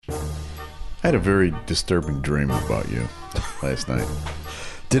I had a very disturbing dream about you last night.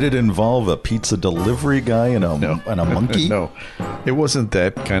 Did it involve a pizza delivery guy and a monkey? No, it wasn't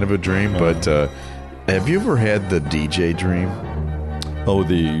that kind of a dream. But have you ever had the DJ dream? Oh,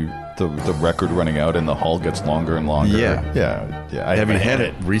 the record running out and the hall gets longer and longer. Yeah. Have you had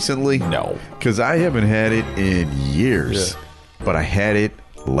it recently? No, because I haven't had it in years. Yeah. But I had it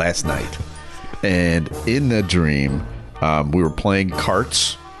last night, and in the dream, we were playing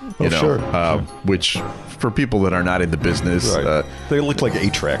carts. Sure. Which, for people that are not in the business, right. They look like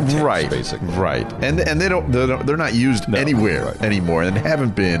 8-track tapes, right, basically. Right, and they're not used anywhere anymore, and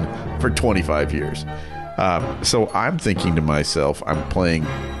haven't been for 25 years. So I'm thinking to myself, I'm playing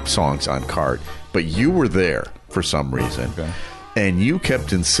songs on cart, but you were there for some reason, and you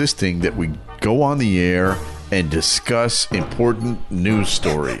kept insisting that we go on the air and discuss important news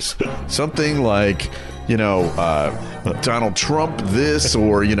stories. Something like, Donald Trump this,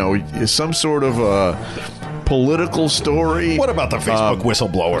 or, some sort of a political story. What about the Facebook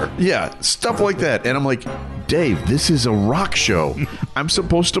whistleblower? Yeah, stuff like that. And I'm like, Dave, this is a rock show. I'm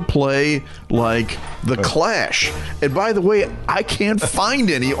supposed to play like The Clash. And by the way, I can't find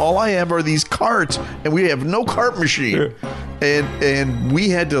any. All I have are these carts, and we have no cart machine. And we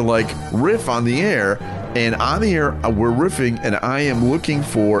had to riff on the air. And on the air, we're riffing, and I am looking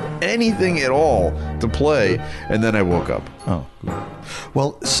for anything at all to play. And then I woke up. Oh,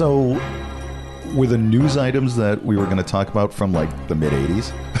 well, so were the news items that we were going to talk about from the mid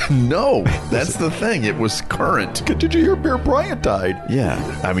 80s? No, that's the thing. It was current. Did you hear Bear Bryant died?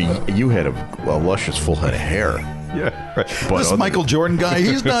 Yeah, I mean, you had a luscious full head of hair. Yeah, right. But this Michael Jordan guy,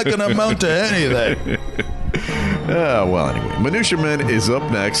 he's not going to amount to anything. Well, anyway, Minutia Men is up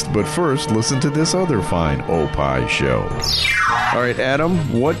next, but first, listen to this other fine Opie show. All right, Adam,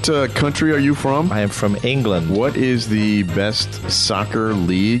 what country are you from? I am from England. What is the best soccer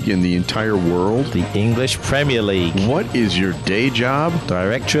league in the entire world? The English Premier League. What is your day job?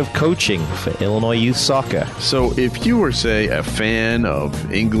 Director of coaching for Illinois Youth Soccer. So if you were, say, a fan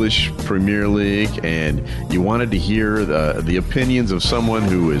of English Premier League and you wanted to hear the opinions of someone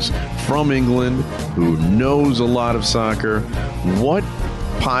who is from England, who knows a lot of soccer, what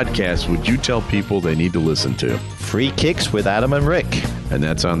podcast would you tell people they need to listen to? Free Kicks with Adam and Rick. And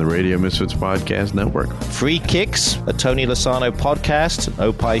that's on the Radio Misfits Podcast Network. Free Kicks, a Tony Lasano podcast, an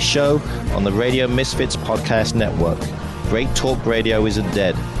Opie show on the Radio Misfits Podcast Network. Great talk radio isn't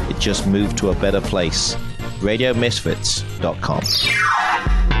dead. It just moved to a better place. RadioMisfits.com.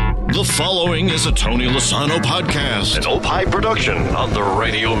 The following is a Tony Lasano podcast, an Opie production on the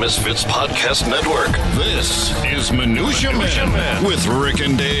Radio Misfits Podcast Network. This is Minutia Men with Rick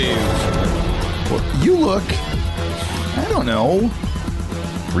and Dave. Well, you look, I don't know,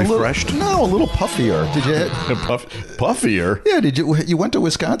 refreshed? A little puffier. Did you? Puffier? Yeah. Did you went to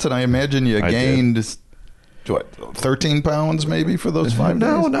Wisconsin? I imagine you gained. What, 13 pounds maybe for those 5 days?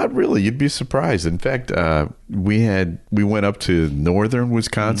 No, not really. You'd be surprised. In fact, we went up to northern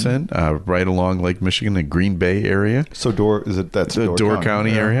Wisconsin, right along Lake Michigan, the Green Bay area. So that's the Door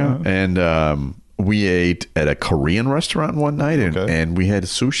County area, and we ate at a Korean restaurant one night, and we had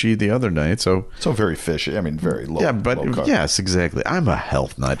sushi the other night. So very fishy. I mean, very low. Yeah, but low carb. Yes, exactly. I'm a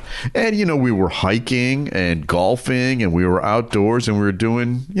health nut, and we were hiking and golfing, and we were outdoors, and we were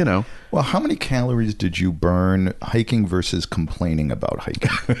doing, Well, how many calories did you burn hiking versus complaining about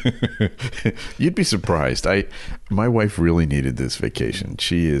hiking? You'd be surprised. My wife really needed this vacation.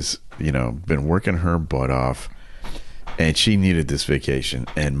 She is, been working her butt off, and she needed this vacation.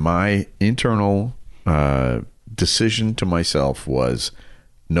 And my internal decision to myself was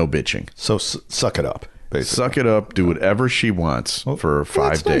no bitching. So suck it up. Basically. Suck it up. Do whatever she wants for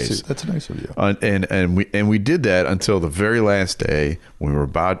 5 days. Nice. That's nice of you. And we did that until the very last day. We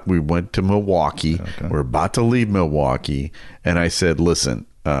went to Milwaukee. We were about to leave Milwaukee, and I said, "Listen,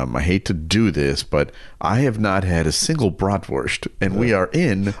 I hate to do this, but I have not had a single bratwurst, and we are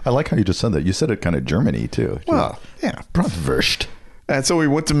in." I like how you just said that. You said it kind of Germany too. Well, yeah, bratwurst. And so we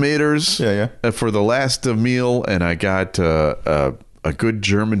went to Mater's for the last meal, and I got a good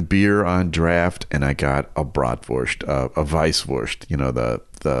German beer on draft, and I got a bratwurst, a Weisswurst,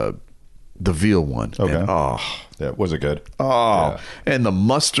 the veal one. And, was it good? And the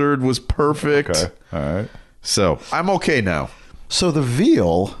mustard was perfect. Okay, all right. So I'm okay now. So the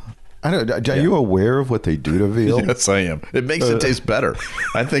veal, are you aware of what they do to veal? Yes, I am. It makes it taste better.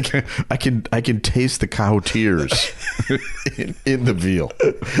 I think I can taste the cow tears in the veal.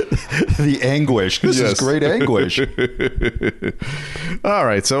 The anguish. This is great anguish. All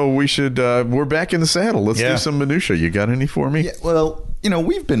right, so we're back in the saddle. Let's do some minutia. You got any for me? Yeah, well,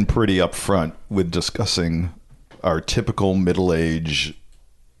 we've been pretty upfront with discussing our typical middle-age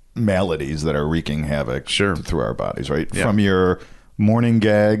maladies that are wreaking havoc through our bodies, right? Yeah. From your morning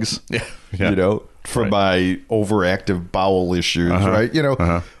gags, Yeah. from my overactive bowel issues, right?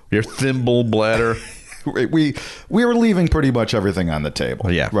 Your thimble bladder. we were leaving pretty much everything on the table,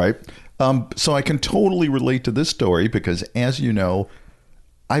 right? So I can totally relate to this story because, as you know,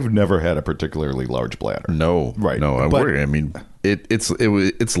 I've never had a particularly large bladder. No, right? No, I mean,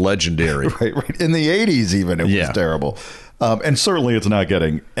 it's legendary, right? In the 80s, even it was terrible. And certainly it's not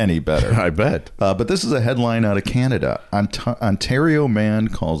getting any better. I bet. But this is a headline out of Canada. Ontario man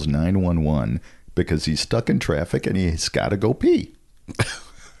calls 911 because he's stuck in traffic and he's got to go pee.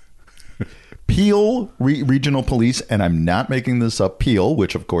 Peel Regional Police, and I'm not making this up, Peel,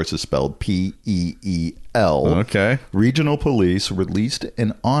 which of course is spelled P-E-E-L. Okay. Regional Police released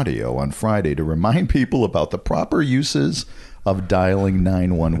an audio on Friday to remind people about the proper uses of dialing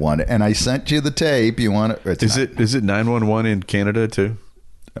 911. And I sent you the tape. You want it? Is it 911 in Canada too?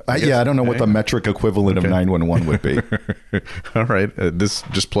 I don't know what the metric equivalent of 911 would be. All right.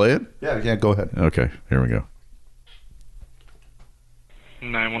 Just play it? Yeah, go ahead. Okay, here we go.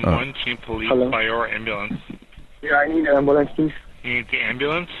 911, Chief Police, Fire, or Ambulance? Yeah, I need an ambulance, please. You need the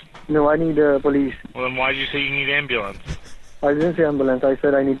ambulance? No, I need police. Well, then why did you say you need ambulance? I didn't say ambulance. I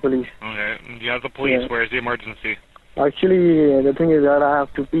said I need police. Okay. You have the police. Yeah. Where's the emergency? Actually, the thing is that I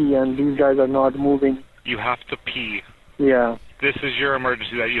have to pee, and these guys are not moving. You have to pee. Yeah. This is your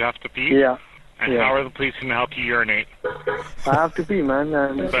emergency, that you have to pee? Yeah. And how are the police going to help you urinate? I have to pee, man.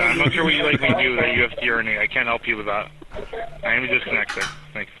 But I'm not sure what you like me to do that you have to urinate. I can't help you with that. I am disconnected.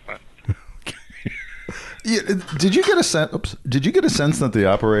 Thanks. Bye. Did you get a sense? Did you get a sense that the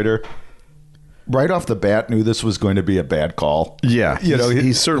operator, right off the bat, knew this was going to be a bad call? Yeah,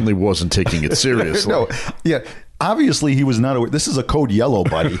 he certainly wasn't taking it seriously. No, obviously he was not aware. This is a code yellow,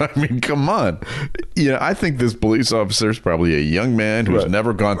 buddy. I mean, come on. I think this police officer is probably a young man who's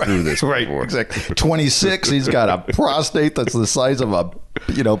never gone through this before. Exactly. 26. He's got a prostate that's the size of a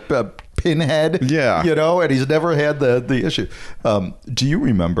pinhead. Yeah. And he's never had the issue. Do you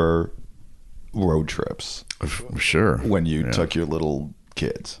remember road trips? Sure. When you took your little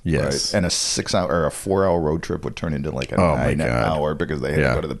kids. Yes. Right? And a 6 hour or a 4 hour road trip would turn into like a 9 hour because they had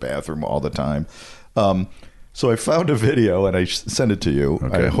to go to the bathroom all the time. So I found a video and I sent it to you.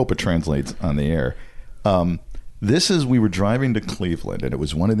 Okay. I hope it translates on the air. We were driving to Cleveland, and it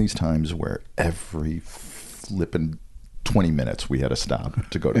was one of these times where every flipping 20 minutes we had to stop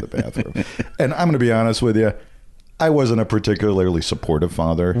to go to the bathroom. And I'm going to be honest with you, I wasn't a particularly supportive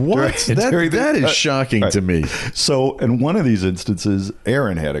father. What? That is shocking to me. So in one of these instances,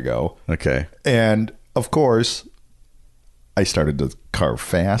 Aaron had to go. Okay. And of course, I started to carve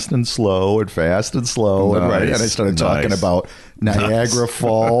fast and slow. And I started talking about Niagara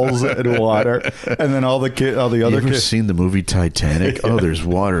Falls and water, and then all the other you ever kids. Seen the movie Titanic? Oh, there's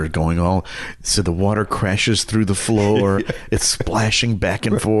water going all. So the water crashes through the floor. It's splashing back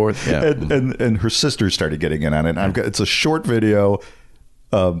and forth. Yeah. And her sister started getting in on it. It's a short video.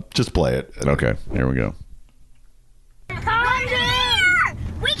 Just play it. Okay, here we go. Come here!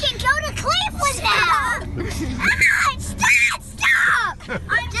 We can go to Cleveland now! Stop!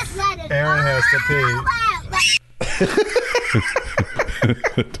 I just let it. Aaron has to pee.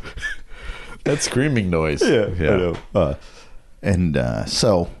 That screaming noise. Yeah. I know.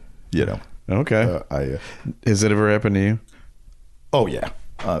 So, Okay. Has it ever happened to you? Oh, yeah.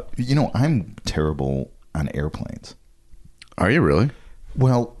 I'm terrible on airplanes. Are you really?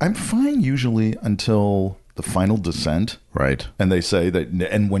 Well, I'm fine usually until the final descent. Right. And they say that,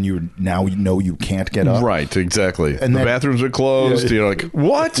 and when you can't get up. Right, exactly. And the bathrooms are closed. Yeah. You're like,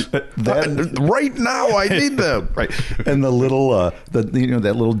 what? Right now, I need them. Right. And the little, that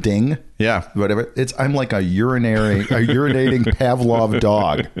little ding. Yeah. Whatever. I'm like a urinating Pavlov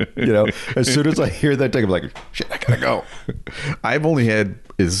dog. As soon as I hear that ding, I'm like, shit, I gotta go. I've only had,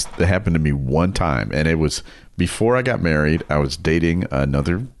 it happened to me one time, and it was before I got married. I was dating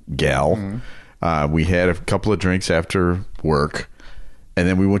another gal. Mm-hmm. We had a couple of drinks after work, and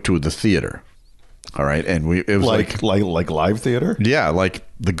then we went to the theater. All right, and it was like live theater. Yeah, like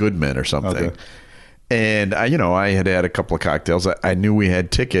the Good Men or something. Okay. And I had a couple of cocktails. I knew we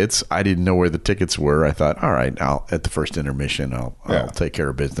had tickets. I didn't know where the tickets were. I thought, all right, at the first intermission, I'll take care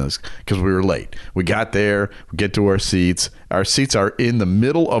of business because we were late. We got there. We get to our seats. Our seats are in the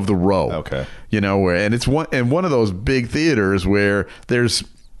middle of the row. Okay, and it's one of those big theaters where there's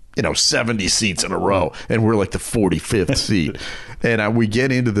 70 seats in a row, and we're like the 45th seat. And we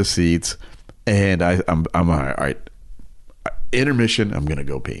get into the seats, and I'm all right. Intermission. I'm gonna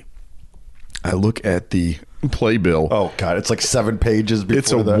go pee. I look at the playbill. Oh God, it's like 7 pages. Before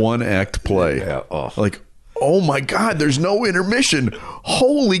it's a 1-act play. Yeah. Oh. Like, oh my God, there's no intermission.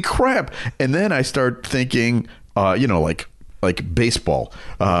 Holy crap. And then I start thinking, like baseball.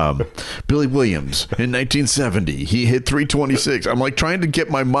 Billy Williams in 1970, he hit 326. I'm like trying to get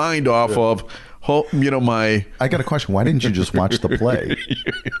my mind off of, my... I got a question. Why didn't you just watch the play?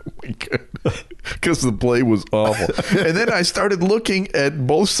 Because the play was awful. And then I started looking at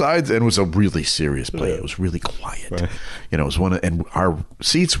both sides, and it was a really serious play. It was really quiet. Right. It was and our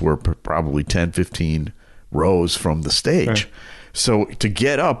seats were probably 10, 15 rows from the stage. Right. So to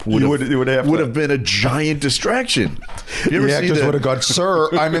get up would have been a giant distraction. The actors would have gone, "Sir,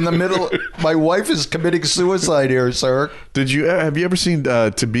 I'm in the middle. My wife is committing suicide here, sir." Have you ever seen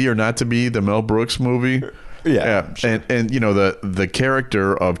To Be or Not to Be, the Mel Brooks movie? Yeah. Sure. And the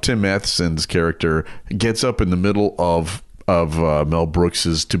character of Tim Matheson's character gets up in the middle of Mel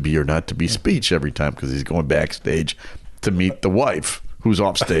Brooks's To Be or Not to Be speech every time because he's going backstage to meet the wife who's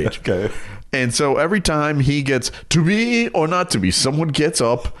off stage. Okay. And so every time he gets to be or not to be, someone gets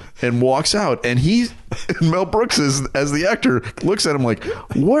up and walks out. And Mel Brooks, as the actor, looks at him like,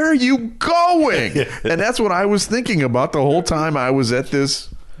 where are you going? And that's what I was thinking about the whole time I was at this.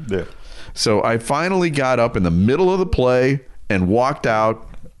 Yeah. So I finally got up in the middle of the play and walked out.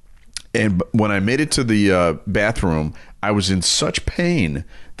 And when I made it to the bathroom, I was in such pain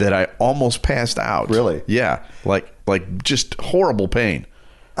that I almost passed out. Really? Yeah. Like just horrible pain.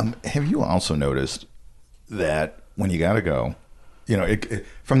 Have you also noticed that when you got to go,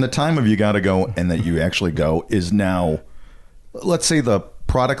 from the time of you got to go and that you actually go is now, let's say the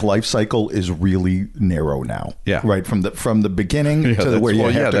product life cycle is really narrow now. Yeah. Right. From the beginning to where you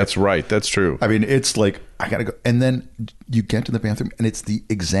have to. That's right. That's true. I mean, it's like, I got to go. And then you get to the bathroom and it's the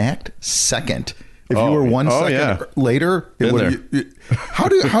exact second. If you were 1 second later, how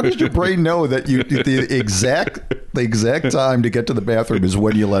does your brain know that the exact time to get to the bathroom is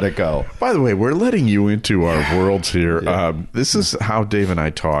when you let it go? By the way, we're letting you into our worlds here. Yeah. This is how Dave and I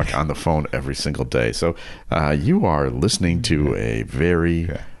talk on the phone every single day. So you are listening to a very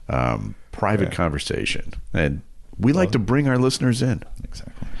private conversation, and we like to bring our listeners in.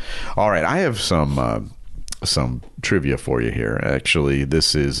 Exactly. All right, I have some trivia for you here. Actually,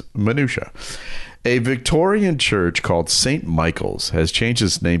 this is Minutia. A Victorian church called St. Michael's has changed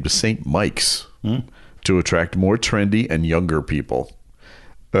its name to St. Mike's to attract more trendy and younger people.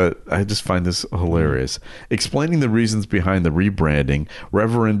 I just find this hilarious. Explaining the reasons behind the rebranding,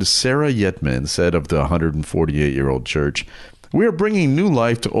 Reverend Sarah Yetman said of the 148-year-old church, "We are bringing new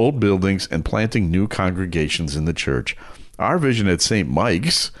life to old buildings and planting new congregations in the church. Our vision at St.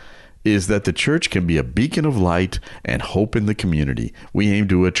 Mike's is that the church can be a beacon of light and hope in the community. We aim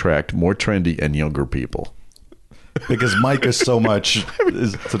to attract more trendy and younger people." Because Mike is so much.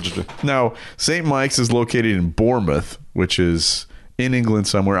 Now, St. Mike's is located in Bournemouth, which is in England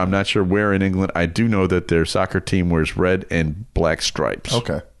somewhere. I'm not sure where in England. I do know that their soccer team wears red and black stripes.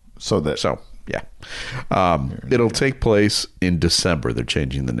 Okay. So yeah. It'll take place in December. They're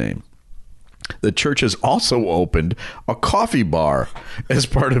changing the name. The church has also opened a coffee bar as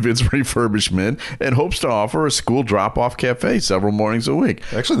part of its refurbishment and hopes to offer a school drop-off cafe several mornings a week.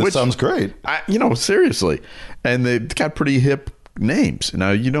 Actually, that sounds great. Seriously. And they've got pretty hip names.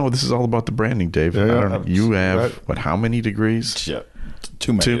 Now, this is all about the branding, Dave. Yeah, I don't know. You have, how many degrees? Yeah.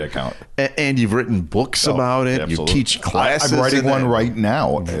 Too many to count. And you've written books about it. Absolutely. You teach classes. I'm writing one right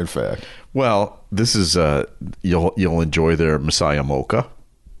now, in fact. Well, this is, you'll enjoy their Messiah Mocha.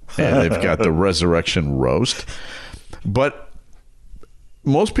 And they've got the Resurrection Roast. But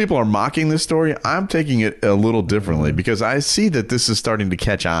most people are mocking this story. I'm taking it a little differently because I see that this is starting to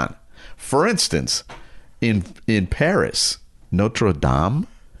catch on. For instance, in Paris, Notre Dame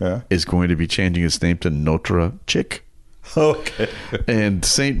is going to be changing its name to Notre Chick. Okay. And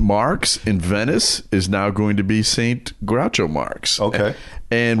St. Mark's in Venice is now going to be St. Groucho Marx. Okay.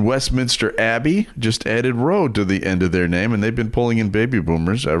 And Westminster Abbey just added road to the end of their name, and they've been pulling in baby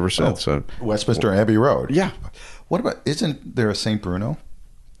boomers ever since. So Westminster Abbey Road. Yeah. What about, isn't there a St. Bruno?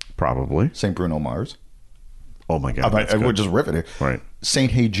 Probably. St. Bruno Mars. Oh, my God. I would just riff it here. Right.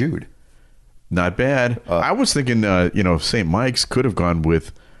 St. Hey Jude. Not bad. I was thinking, St. Mike's could have gone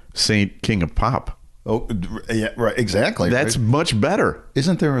with St. King of Pop. Oh, yeah, right. Exactly. That's much better.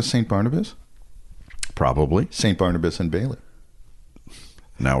 Isn't there a St. Barnabas? Probably. St. Barnabas and Bailey.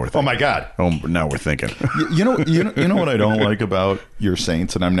 Now we're thinking. Oh my God! Now we're thinking. You know what I don't like about your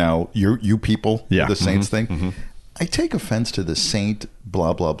saints, and I'm now you people, the saints thing. Mm-hmm. I take offense to the Saint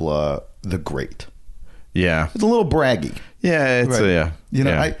blah blah blah, the Great. Yeah, it's a little braggy. Yeah, it's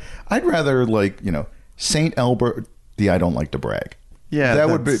right? I'd rather Saint Albert. I don't like to brag. Yeah, that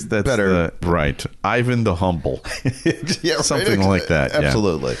would be better. Right, Ivan the Humble. Yeah, something like that.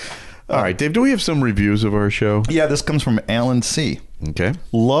 Absolutely. All right, Dave, do we have some reviews of our show? Yeah, this comes from Alan C. Okay.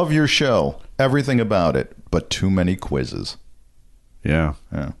 Love your show. Everything about it, but too many quizzes. Yeah.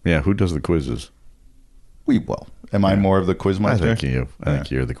 Who does the quizzes? Am I more of the quiz master? I think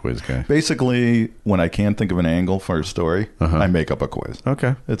you're the quiz guy. Basically, when I can't think of an angle for a story, I make up a quiz.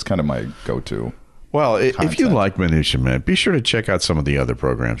 Okay. It's kind of my go-to. Well, if you like Minutia Men, be sure to check out some of the other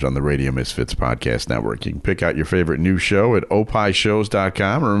programs on the Radio Misfits Podcast Network. You can pick out your favorite new show at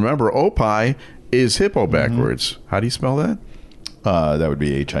opishows.com. And remember, Opie is hippo backwards. How do you spell that? That would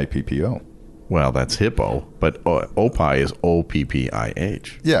be HIPPO. Well, that's hippo, but Opie is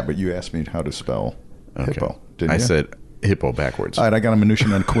OPPIH. Yeah, but you asked me how to spell hippo, didn't you? I said hippo backwards. All right, I got a Minutia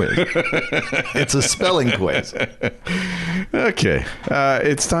Men quiz. It's a spelling quiz. Okay,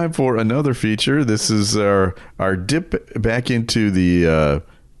 it's time for another feature. This is our dip back into the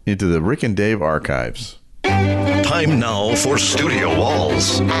Rick and Dave archives. Time now for Studio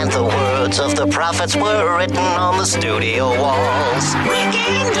Walls. And the words of the prophets were written on the studio walls. Rick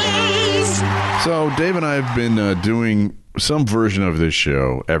and Dave. So Dave and I have been doing some version of this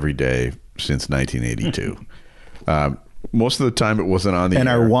show every day since 1982. Most of the time it wasn't on the air. And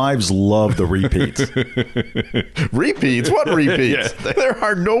our wives love the repeats. Repeats? What repeats? There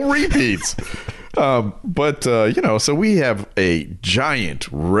are no repeats. But so we have a giant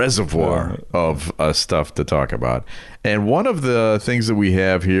reservoir of stuff to talk about. And one of the things that we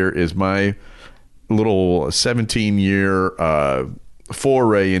have here is my little 17-year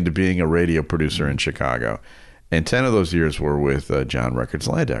foray into being a radio producer in Chicago. And 10 of those years were with John Records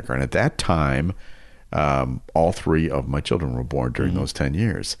Landecker. And at that time, all three of my children were born during those 10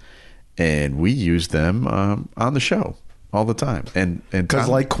 years. And we used them on the show all the time. And because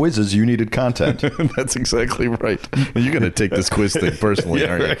like quizzes, you needed content. That's exactly right. You're going to take this quiz thing personally,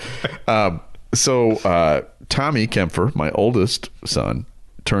 aren't you? So Tommy Kempfer, my oldest son,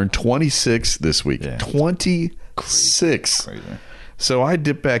 turned 26 this week. Yeah. 26. Crazy. So I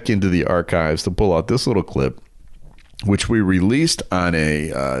dipped back into the archives to pull out this little clip, which we released on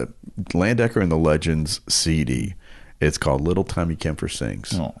a Landecker and the Legends CD. It's called Little Tommy Kempfer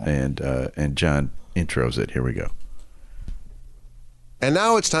Sings. Oh. And John intros it. Here we go. And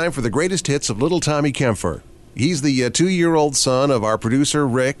now it's time for the greatest hits of Little Tommy Kempfer. He's the 2-year-old son of our producer,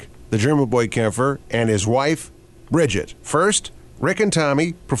 Rick, the German boy Kempfer, and his wife, Bridget. First, Rick and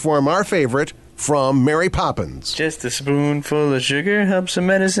Tommy perform our favorite from Mary Poppins. Just a spoonful of sugar helps the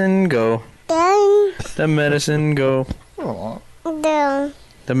medicine go. Down. The medicine go. Down.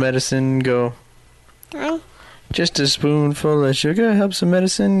 The medicine go. Down. Just a spoonful of sugar helps the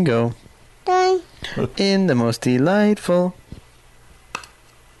medicine go. Down. In the most delightful.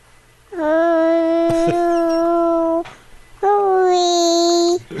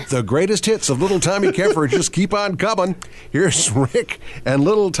 The greatest hits of Little Tommy Kempfer just keep on coming. Here's Rick and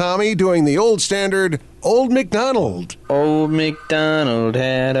Little Tommy doing the old standard, Old MacDonald. Old MacDonald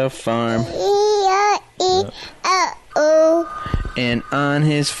had a farm. E-I-E-I-O. And on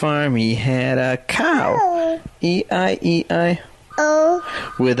his farm he had a cow. E-I-E-I-O.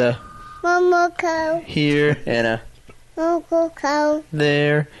 With a mama cow here and a uncle cow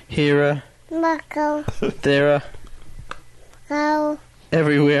there. Here a cow there a cow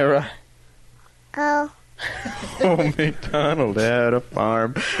everywhere a cow. Old MacDonald had a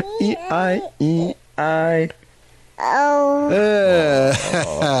farm. E-I-E-I-O.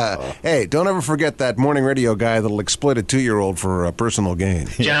 Hey, don't ever forget that morning radio guy that'll exploit a 2-year-old for a personal gain.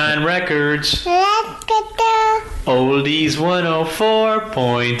 John Records. Oldies 104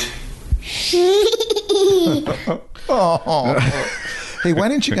 point. Hey, why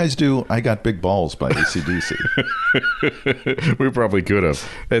didn't you guys do I Got Big Balls by AC/DC? We probably could have.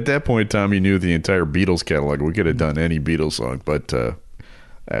 At that point, Tommy knew the entire Beatles catalog. We could have done any Beatles song. But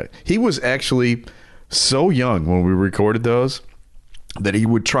he was actually so young when we recorded those that he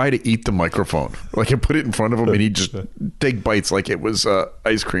would try to eat the microphone. Like, I put it in front of him and he'd just take bites like it was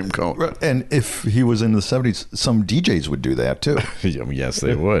ice cream cone. And if he was in the 70s, some DJs would do that too. Yes,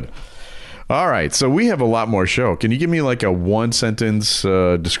 they would. All right, so we have a lot more show. Can you give me like a one-sentence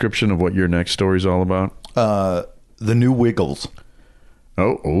description of what your next story is all about? The new Wiggles.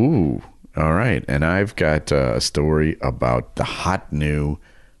 Oh, all right. And I've got a story about the hot new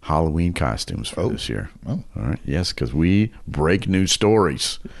Halloween costumes for this year. Oh. All right, yes, because we break news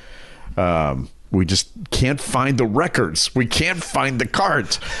stories. We just can't find the records. We can't find the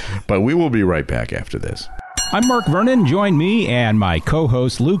cards. But we will be right back after this. I'm Mark Vernon. Join me and my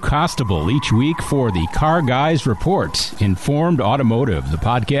co-host Lou Costable each week for the Car Guys Report, Informed Automotive, the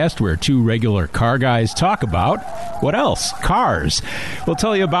podcast where two regular car guys talk about, what else? Cars. We'll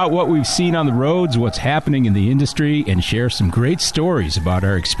tell you about what we've seen on the roads, what's happening in the industry, and share some great stories about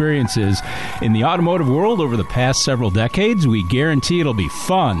our experiences in the automotive world over the past several decades. We guarantee it'll be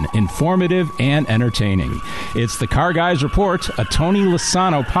fun, informative, and entertaining. It's the Car Guys Report, a Tony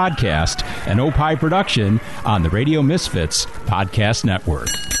Lasano podcast, an Opie production on the Radio Misfits Podcast Network.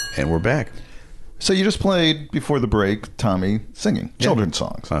 And we're back. So you just played, before the break, Tommy singing children's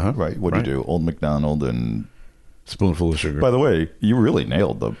songs, right? What do you do? Old MacDonald and... Spoonful of Sugar. By the way, you really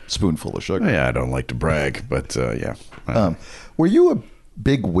nailed the Spoonful of Sugar. Yeah, I don't like to brag, but yeah. Were you a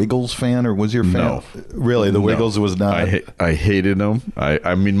big Wiggles fan, or was your fan? No. Really, the Wiggles was not... I hated them.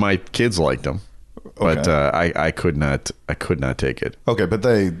 I mean, my kids liked them. But I could not take it. Okay, but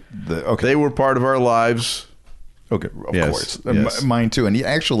they were part of our lives. Okay, of course. Yes. Mine too. And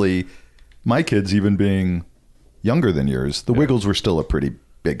actually, my kids, even being younger than yours, the Wiggles were still a pretty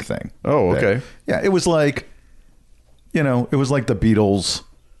big thing. Oh, okay. Yeah, it was like, it was like the Beatles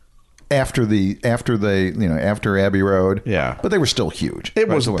after Abbey Road. Yeah. But they were still huge. They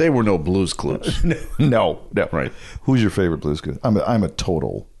were no Blues Clues. No. Right. Who's your favorite Blues Clues? I'm a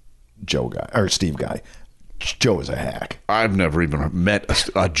total Joe guy, or Steve guy. Joe is a hack. I've never even met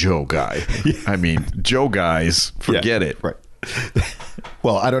a Joe guy. I mean, Joe guys, forget it. Right.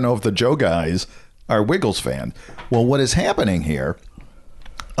 Well, I don't know if the Joe guys are Wiggles fan. Well, what is happening here,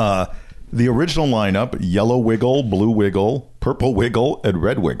 the original lineup, Yellow Wiggle, Blue Wiggle, Purple Wiggle, and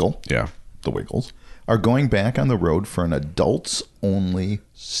Red Wiggle, the Wiggles, are going back on the road for an adults-only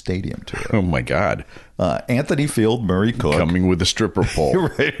stadium tour. Oh, my God. Anthony Field, Murray Cook. Coming with a stripper pole.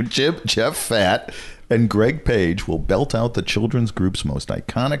 Right. Jeff Fatt and Greg Page will belt out the children's group's most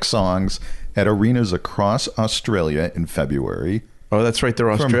iconic songs at arenas across Australia in February. Oh, that's right.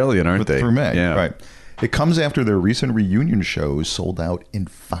 They're Australian, aren't they? For May, yeah. Right. It comes after their recent reunion shows sold out in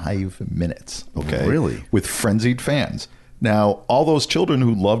 5 minutes. Okay. Really? With frenzied fans. Now, all those children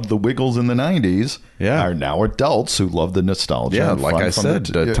who loved the Wiggles in the 90s are now adults who love the nostalgia. Yeah, and like fun I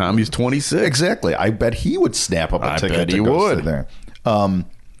said, Tommy's 26. Exactly. I bet he would snap up a ticket. I bet he would. There.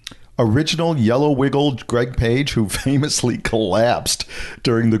 Original Yellow Wiggle Greg Page, who famously collapsed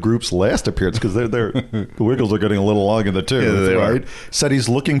during the group's last appearance, because the Wiggles are getting a little long in the tooth, right? Said he's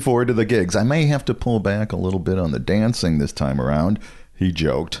looking forward to the gigs. I may have to pull back a little bit on the dancing this time around. He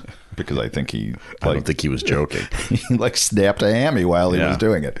joked, because I think I don't think he was joking. He snapped a hammy while he was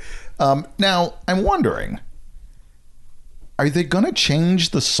doing it. Now, I'm wondering, are they going to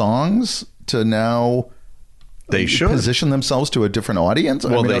change the songs to now... They should position themselves to a different audience.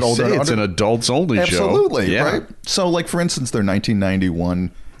 Well, they say it's an adults-only show. Absolutely, right? So, like, for instance, their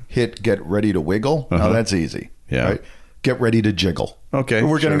 1991 hit "Get Ready to Wiggle." Now, that's easy. Yeah. Right? Get ready to jiggle. Okay.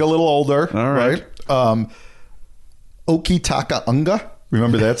 We're getting a little older. All right. Okitaka Unga.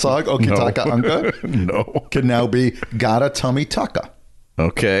 Remember that song? Okitaka Unga? No. Can now be Gotta Tummy Tucka.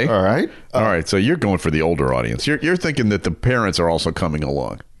 Okay. All right. All right. So you're going for the older audience. You're thinking that the parents are also coming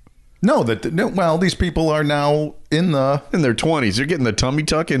along. No, well, these people are now in their 20s. You're getting the tummy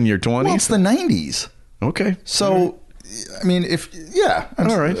tuck in your 20s? Well, it's the 90s. Okay. So, I mean,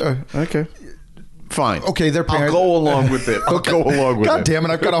 all right. Okay. Fine. Okay, their parents... I'll go along with it. God damn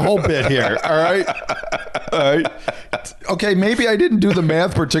it, I've got a whole bit here. All right. Okay, maybe I didn't do the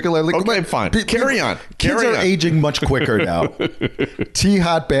math particularly. Okay, fine. Carry on. Kids are aging much quicker now.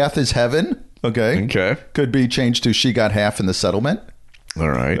 Tea-Hot Bath is Heaven. Okay. Could be changed to She Got Half in the Settlement. All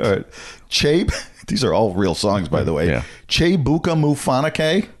right. Che, these are all real songs, by the way. Yeah. Che Buka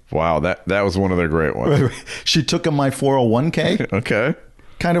Mufanake. Wow, that was one of their great ones. She Took him My 401k. Okay.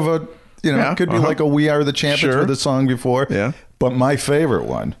 Kind of a, could be like a We Are the Champions with the song before. Yeah. But my favorite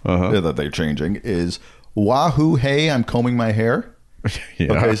one that they're changing is Wahoo Hey, I'm Combing My Hair.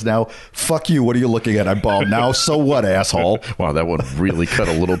 Yeah. Okay, so now, fuck you. What are you looking at? I'm bald now. So what, asshole? Wow, that one really cut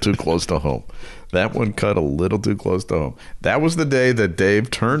a little too close to home. That was the day that Dave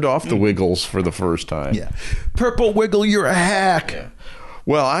turned off the Wiggles for the first time. Yeah. Purple Wiggle, you're a hack. Yeah.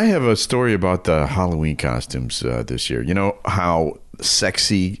 Well, I have a story about the Halloween costumes this year. You know how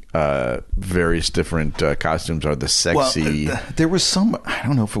sexy various different costumes are the sexy... Well, there was some... I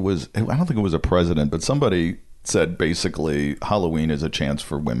don't think it was a president, but somebody... said basically Halloween is a chance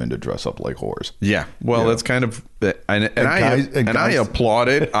for women to dress up like whores. Yeah. Well, that's kind of... I applaud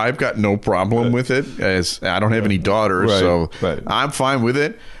it. I've got no problem with it, as I don't have any daughters, so I'm fine with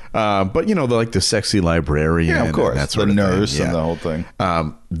it. But, the sexy librarian. Yeah, of course. And that sort the of nurse thing. and the whole thing.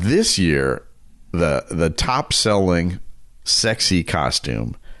 This year, the top-selling sexy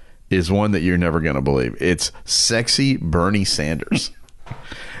costume is one that you're never going to believe. It's Sexy Bernie Sanders.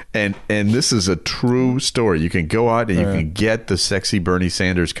 And this is a true story. You can go out and you can get the Sexy Bernie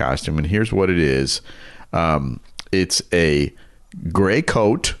Sanders costume. And here's what it is. It's a gray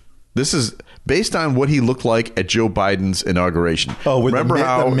coat. This is based on what he looked like at Joe Biden's inauguration. Oh, with remember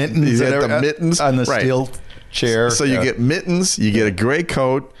how the mittens, he had the mittens on the steel chair. So you get mittens, you get a gray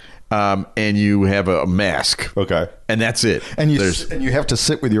coat, and you have a mask. Okay, and that's it. And you have to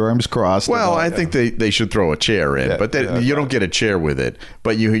sit with your arms crossed. Well, I think they should throw a chair in, but you don't get a chair with it.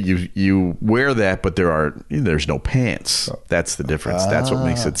 But you wear that, but there's no pants. That's the difference. That's what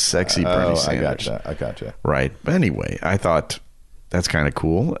makes it Sexy Bernie Sanders. I gotcha. Right. But anyway, I thought that's kind of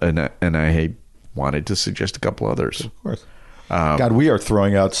cool, and I wanted to suggest a couple others. Of course. God, we are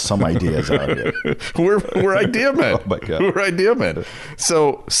throwing out some ideas out here. We're idea men. Oh my God, we're idea men.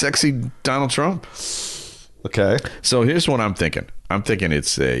 So, sexy Donald Trump. Okay. So here's what I'm thinking. I'm thinking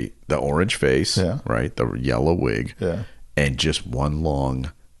it's the orange face, right? The yellow wig, and just one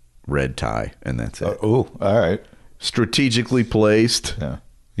long red tie, and that's it. Oh, all right. Strategically placed. Yeah.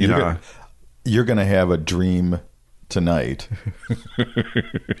 You're going to have a dream tonight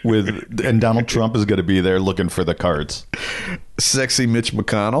and Donald Trump is going to be there looking for the cards. Sexy Mitch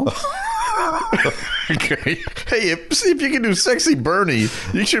McConnell. Okay. Hey, see if you can do Sexy Bernie.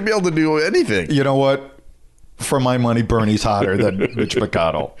 You should be able to do anything. You know what? For my money, Bernie's hotter than Mitch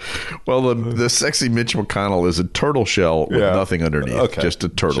McConnell. Well, the Sexy Mitch McConnell is a turtle shell with nothing underneath. Okay. Just a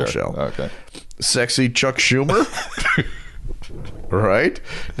turtle shell. Okay. Sexy Chuck Schumer. Right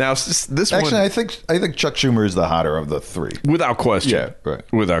now, this actually, one, I think Chuck Schumer is the hotter of the three, without question. Yeah, right.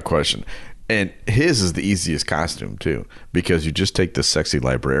 Without question. And his is the easiest costume too, because you just take the sexy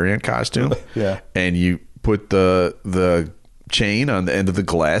librarian costume, and you put the chain on the end of the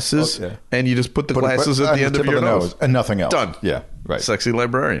glasses, and you just put the glasses at the end of your nose, and nothing else. Done. Yeah, right. Sexy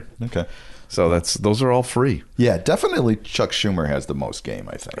librarian. Okay. So those are all free. Yeah, definitely Chuck Schumer has the most game,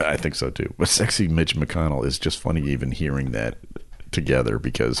 I think. I think so too. But Sexy Mitch McConnell is just funny even hearing that together,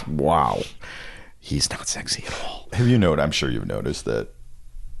 because wow, he's not sexy at all. Have you noticed? I'm sure you've noticed that.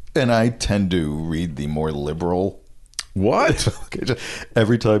 And I tend to read the more liberal. What?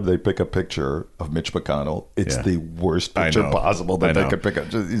 Every time they pick a picture of Mitch McConnell, it's the worst picture possible that they could pick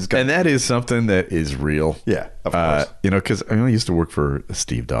up. And that is something that is real. Yeah, of course. Because I used to work for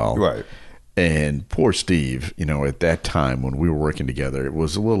Steve Dahl. Right. And poor Steve, at that time when we were working together, it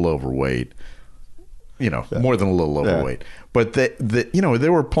was a little overweight. More than a little overweight. But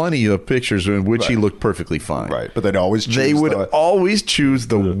there were plenty of pictures in which he looked perfectly fine. Right. But they'd always choose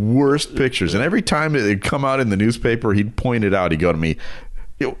the worst pictures. And every time it'd come out in the newspaper, he'd point it out. He'd go to me,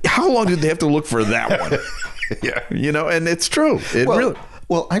 how long did they have to look for that one? And it's true.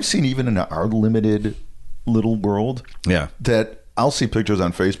 Well, I've seen even in our limited little world that I'll see pictures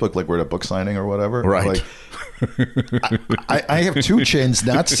on Facebook, like we're at a book signing or whatever. Right. Like, I have 2 chins,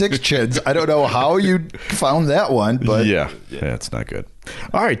 not 6 chins. I don't know how you found that one, but yeah, it's not good.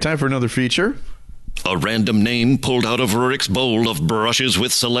 All right, time for another feature. A random name pulled out of Rurik's bowl of brushes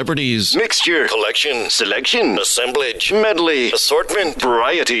with celebrities. Mixture, collection, selection, assemblage, medley, assortment,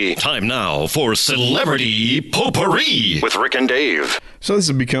 variety. Time now for Celebrity Potpourri with Rick and Dave. So this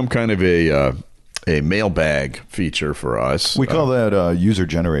has become kind of a mailbag feature for us. We call that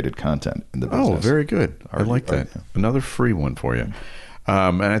user-generated content in the business. Oh, very good. I like that. Another free one for you.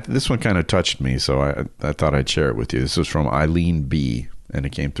 And this one kind of touched me, so I thought I'd share it with you. This was from Eileen B., and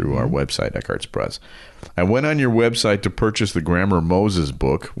it came through our website, Eckhart's Press. I went on your website to purchase the Grammar Moses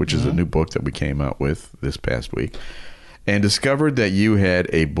book, which is a new book that we came out with this past week, and discovered that you had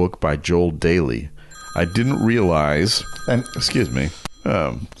a book by Joel Daly. I didn't realize... And excuse me.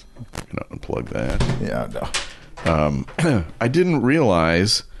 I'm going to unplug that. Yeah, no. I didn't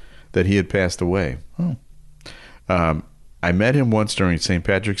realize that he had passed away. I met him once during St.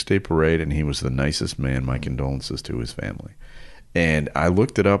 Patrick's Day Parade, and he was the nicest man. My condolences to his family. And I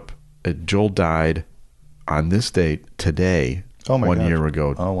looked it up. Joel died on this date today, 1 year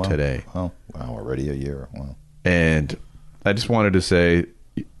ago today. Oh, wow, already a year. Wow. And I just wanted to say,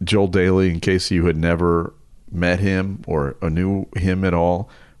 Joel Daly, in case you had never met him or knew him at all,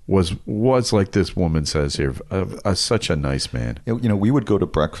 was like this woman says here, such a nice man. We would go to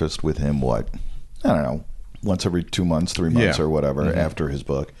breakfast with him, I don't know, once every 2 months, 3 months or whatever after his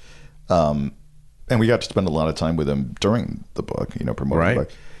book. And we got to spend a lot of time with him during the book, promoting the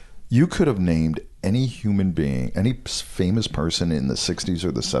book. You could have named any human being, any famous person in the 60s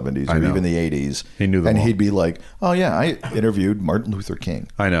or the 70s or even the 80s. He knew them and all. He'd be like, oh, yeah, I interviewed Martin Luther King.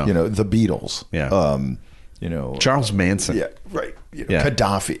 I know. The Beatles. Yeah. Charles Manson. Yeah, right.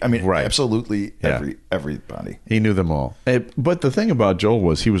 Gaddafi. I mean, absolutely everybody. He knew them all. But the thing about Joel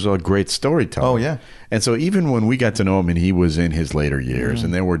was he was a great storyteller. Oh, yeah. And so even when we got to know him and he was in his later years,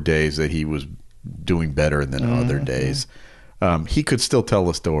 and there were days that he was doing better than other days, he could still tell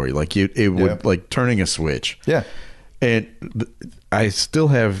a story. Like it would like turning a switch. Yeah. And I still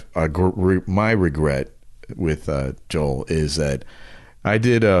have my regret with Joel is that I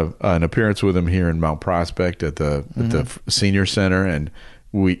did an appearance with him here in Mount Prospect at the senior center, and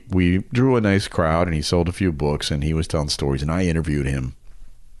we drew a nice crowd, and he sold a few books, and he was telling stories, and I interviewed him.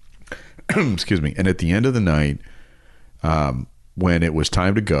 Excuse me. And at the end of the night, when it was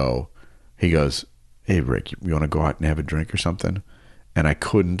time to go, he goes, "Hey, Rick, you want to go out and have a drink or something?" And I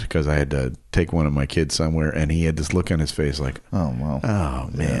couldn't because I had to take one of my kids somewhere, and he had this look on his face like, "Oh, well, oh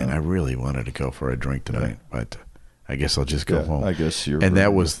man, I really wanted to go for a drink tonight, but I guess I'll just go home." I guess and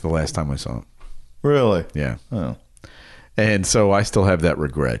that was the last time I saw him. Really? Yeah. Oh. And so I still have that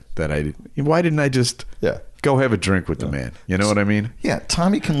regret that why didn't I just go have a drink with the man? You know what I mean? Yeah.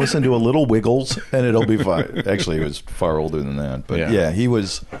 Tommy can listen to a little Wiggles and it'll be fine. Actually, he was far older than that. But he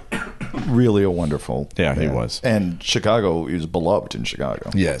was really a wonderful man. He was. And Chicago, he was beloved in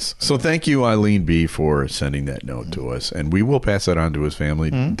Chicago. Yes. So thank you, Eileen B., for sending that note to us. And we will pass that on to his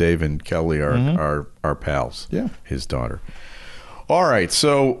family. Dave and Kelly are pals. Yeah. His daughter. All right,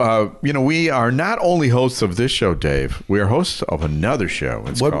 so we are not only hosts of this show, Dave. We are hosts of another show.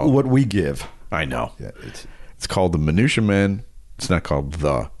 It's called What We Give. I know. Yeah, it's called the Minutia Men. It's not called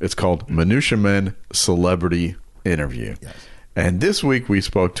the. It's called Minutia Men Celebrity Interview. Yes. And this week we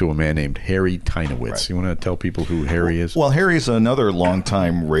spoke to a man named Harry Tynowitz. Right. You want to tell people who Harry is? Well, Harry's another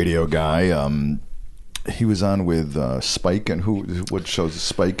longtime radio guy. He was on with Spike and what shows?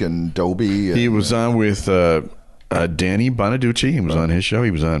 Spike and Dobie. He was on with. Danny Bonaducci, he was on his show.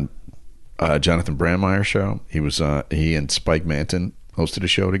 He was on Jonathan Brandmeier's show. He and Spike Manton hosted a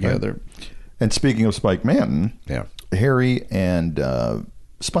show together. Right. And speaking of Spike Manton, Harry and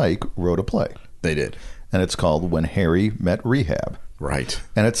Spike wrote a play. They did. And it's called When Harry Met Rehab. Right.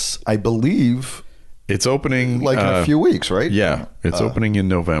 And it's, I believe... It's opening... Like in a few weeks, right? Yeah. It's opening in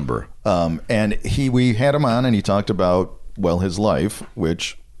November. And we had him on and he talked about, his life,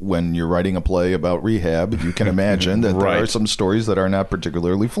 which... When you're writing a play about rehab, you can imagine that there are some stories that are not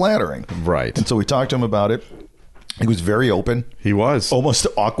particularly flattering. Right. And so we talked to him about it. He was very open. He was. Almost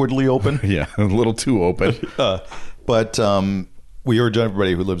awkwardly open. Yeah, a little too open. But we urge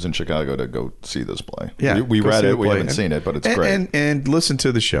everybody who lives in Chicago to go see this play. Yeah, we read it. We haven't seen it, but it's great. And listen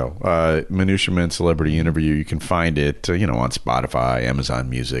to the show. Minutia Men Celebrity Interview. You can find it on Spotify, Amazon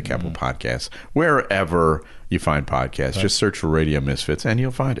Music, Apple Podcasts, wherever you find podcasts. Just search for Radio Misfits and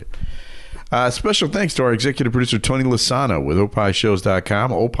you'll find it. Special thanks to our executive producer, Tony Lasano with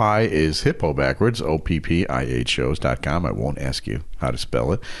opishows.com. Opie is hippo backwards, OPPIH shows.com. I won't ask you how to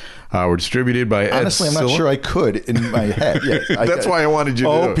spell it. We're distributed by Ed Honestly, I'm not sure I could in my head. Yes, That's why I wanted you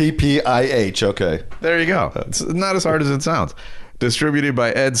to do it. OPPIH, okay. There you go. It's not as hard as it sounds. Distributed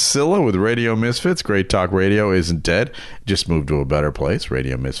by Ed Silla with Radio Misfits. Great Talk Radio isn't dead. Just moved to a better place,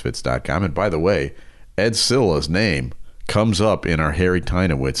 radiomisfits.com. And by the way, Ed Silla's name comes up in our Harry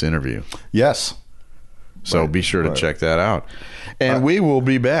Tynowitz interview. Yes. So be sure to check that out. And we will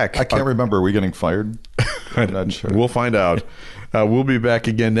be back. I can't remember. Are we getting fired? I'm not sure. We'll find out. We'll be back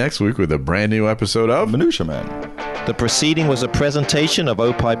again next week with a brand new episode of Minutia Men. The proceeding was a presentation of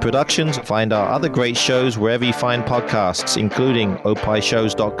Opie Productions. Find our other great shows wherever you find podcasts, including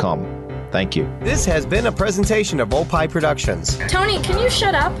opishows.com. Thank you. This has been a presentation of Opie Productions. Tony, can you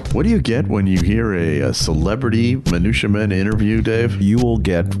shut up? What do you get when you hear a celebrity Minutia Men interview, Dave? You will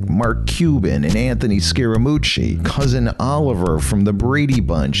get Mark Cuban and Anthony Scaramucci, Cousin Oliver from the Brady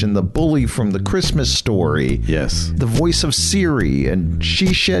Bunch, and the bully from The Christmas Story. Yes. The voice of Siri, and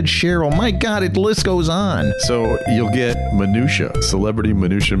She Shed Cheryl. My God, the list goes on. So you'll get Minutia, Celebrity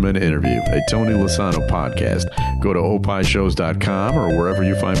Minutia Men Interview, a Tony Lasano podcast. Go to opishows.com or wherever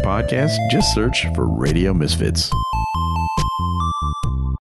you find podcasts. Just search for Radio Misfits.